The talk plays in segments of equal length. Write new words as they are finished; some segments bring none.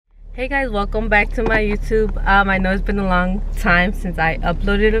Hey guys, welcome back to my YouTube. I know it's been a long time since I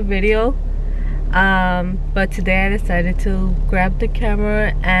uploaded a video, but today I decided to grab the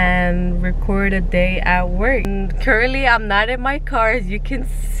camera and record a day at work. And currently I'm not in my car, as you can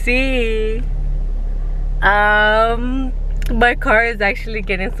see. My car is actually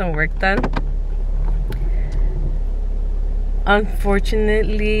getting some work done,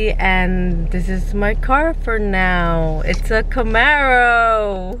 unfortunately, and this is my car for now. It's a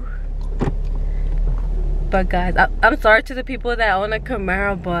Camaro. But guys, I'm sorry to the people that own a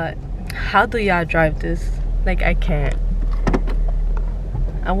Camaro, but how do y'all drive this? Like, I can't.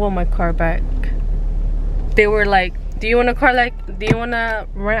 I want my car back. They were like, do you want to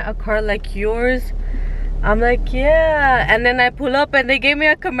rent a car like yours? I'm like, yeah. And then I pull up and they gave me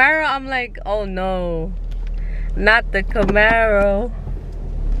a Camaro. I'm like, oh no, not the Camaro.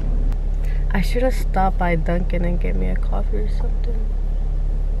 I should have stopped by Dunkin' and get me a coffee or something.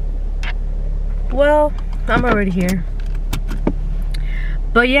 Well, I'm already here.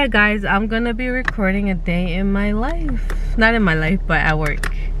 But yeah guys, I'm gonna be recording a day in my life. Not in my life, but at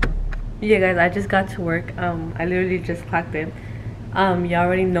work. Yeah guys, I just got to work. I literally just clocked in. You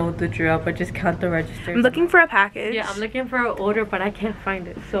already know the drill, but just count the register. I'm looking for a package. Yeah, I'm looking for an order, but I can't find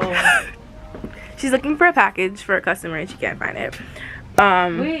it, so she's looking for a package for a customer and she can't find it.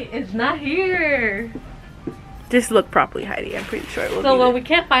 Wait, it's not here. Just look properly, Heidi. I'm pretty sure it will. So when we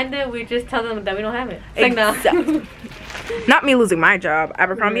can't find it, we just tell them that we don't have it. It's exactly. Like, no. Not me losing my job.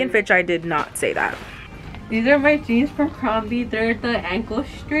 Abercrombie and Fitch, I did not say that. These are my jeans from Crombie. They're the ankle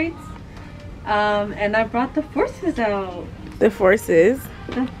straights. And I brought the forces out. The forces.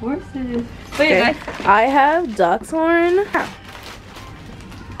 The forces. But okay. yeah, guys, I have Duxhorn.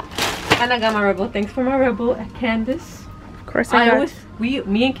 and I got my Rebel. Thanks for my Rebel, Candace. Of course I got.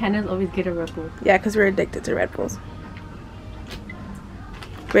 Me and Candace always get a Red Bull. Yeah, because we're addicted to Red Bulls.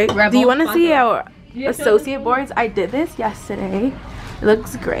 Great. Rebel, do you want to see our associate boards? I did this yesterday. It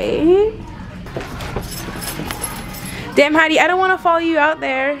looks great. Damn, Heidi, I don't want to follow you out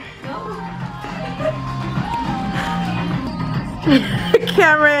there. No.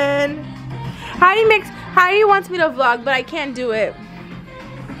 Cameron. Heidi wants me to vlog, but I can't do it.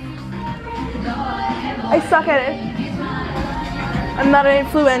 I suck at it. I'm not an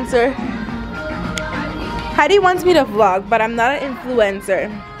influencer. Heidi wants me to vlog, but I'm not an influencer.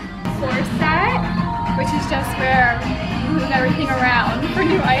 Floor set, which is just where we move everything around for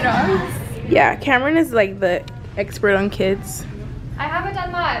new items. Yeah, Cameron is like the expert on kids. I haven't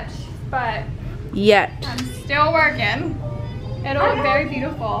done much, but yet. I'm still working. It'll look very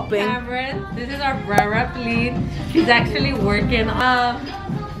beautiful. Cameron, this is our rep lead. She's actually working.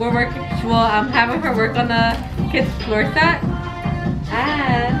 We're working. Well, I'm having her work on the kids' floor set.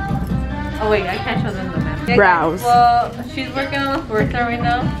 And oh wait, I can't show them the map. Browse. Well, she's working on the floor set right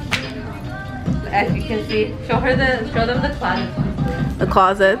now. As you can see, show them the closet. The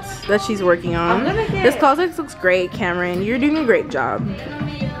closets that she's working on. This closet looks great, Cameron. You're doing a great job.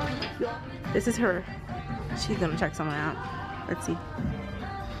 This is her. She's gonna check someone out. Let's see.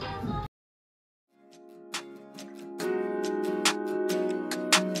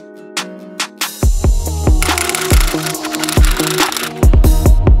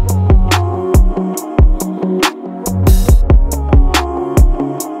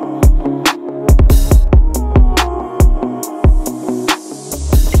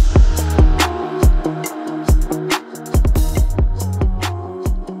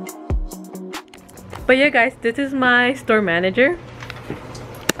 But yeah guys, this is my store manager,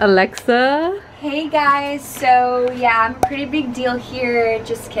 Alexa. Hey guys, so yeah, I'm a pretty big deal here.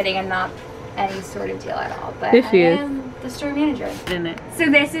 Just kidding, I'm not any sort of deal at all, but Yes, she I is. am the store manager. In it. So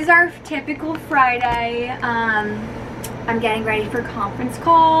this is our typical Friday. I'm getting ready for conference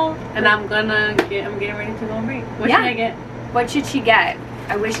call. And I'm getting ready to go on break. What should I get? What should she get?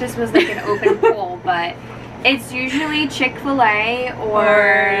 I wish this was like an open poll, but it's usually Chick-fil-A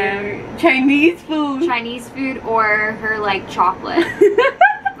or Chinese food. Chinese food or her like chocolate.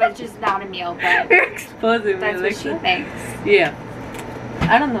 But just not a meal, but You're exposing that's me what like she that. thinks. Yeah.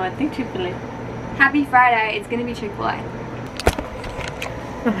 I don't know, I think Chick-fil-A. Happy Friday, it's gonna be Chick-fil-A.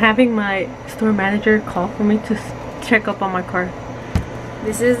 I'm having my store manager call for me to check up on my car.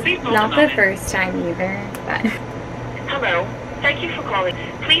 This is not the first time either, but Hello. Thank you for calling.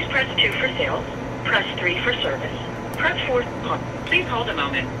 Please press 2 for sales. Press 3 for service. Press 4 for call. Please hold a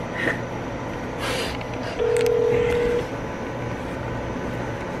moment.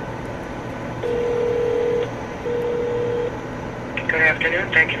 Good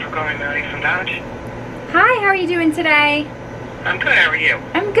afternoon. Thank you for calling Melody from Dodge. hi, how are you doing today? I'm good, how are you?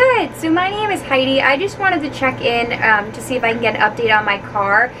 I'm good. So my name is Heidi. I just wanted to check in to see if I can get an update on my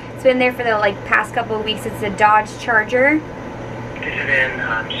car. It's been there for the past couple of weeks. It's a Dodge Charger. Is it in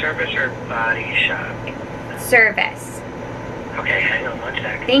service or body shop? Service. Okay, hang on one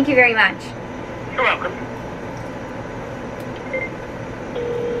sec. Thank you very much. You're welcome.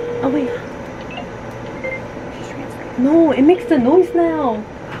 Oh wait. No, it makes the noise now.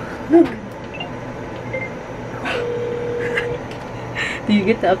 Look. Do you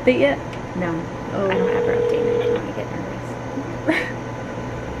get the update yet? No. Oh. I don't ever update it when I get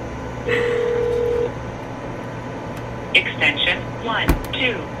nervous. Extension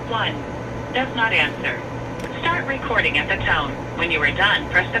 121 does not answer. Start recording at the tone. When you are done,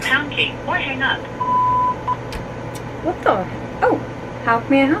 press the pound key or hang up. What the? Oh, how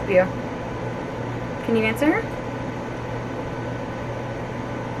may I help you? Can you answer her?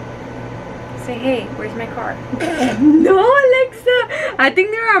 Say, hey, where's my car? No, Alexa. I think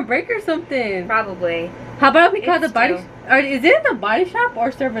they're on break or something. Probably. How about we call It's the body? true. Or is it the body shop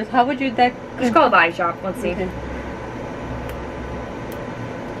or service? How would you that? Let's call a body shop. Let's see.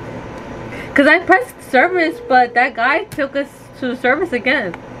 Cause I pressed service, but that guy took us to service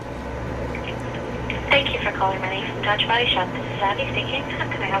again. Thank you for calling my name from Dodge Body Shop. This is Abby speaking. How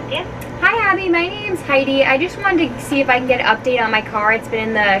can I help you? Hi, Abby. My name's Heidi. I just wanted to see if I can get an update on my car. It's been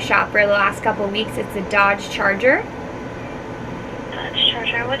in the shop for the last couple of weeks. It's a Dodge Charger. Dodge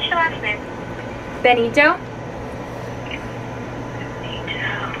Charger. What's your last name? Benito.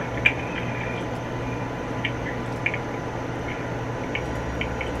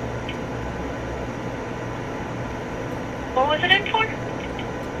 What was it in for?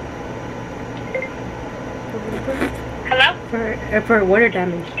 Hello? For water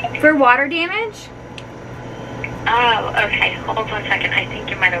damage. For water damage? Oh, okay. Hold on a second. I think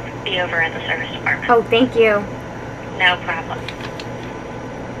you might be over in the service department. Oh, thank you. No problem.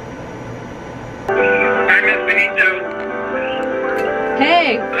 Hi, Miss Benito.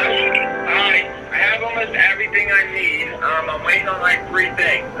 Hey. Hi. I have almost everything I need. I'm waiting on like 3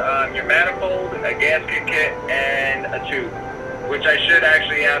 things. Your manifold, a gasket kit, and a tube. Which I should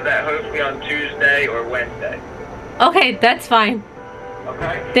actually have that hopefully on Tuesday or Wednesday. Okay, that's fine.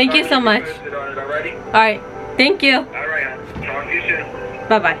 Okay? Thank you so much. Posted on it already? All right. Thank you. Alright, I'll talk to you soon.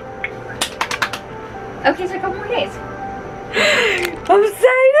 Bye bye. Okay, so a couple more days. I'm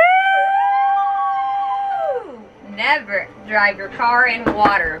excited. Never drive your car in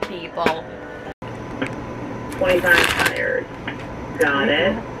water, people. 25 tires. Got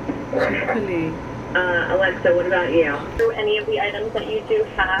it. Really? Alexa, what about you? Through any of the items that you do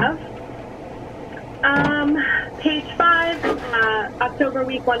have. Page 5, October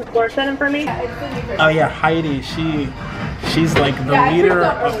week 1 floor set information. Oh yeah, Heidi, she's like the leader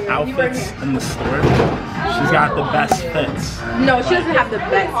of outfits in the store. She's got the best fits. No, she doesn't have the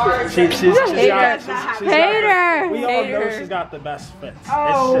best. She's Hater. we all know she's got the best fits.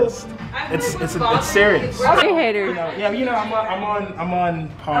 It's just, it's serious. Hey, hater. You know, I'm on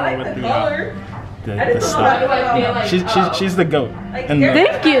par with the stuff. She's the goat in the,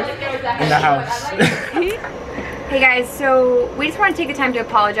 Thank you. in the house. Hey guys, so we just want to take the time to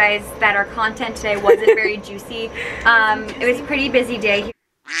apologize that our content today wasn't very juicy. It was a pretty busy day,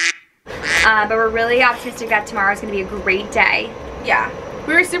 but we're really optimistic that tomorrow is going to be a great day. Yeah,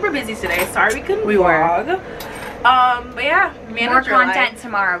 we were super busy today. Sorry we couldn't vlog. But yeah, More content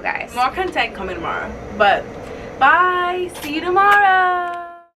tomorrow, guys. More content coming tomorrow. But bye. See you tomorrow.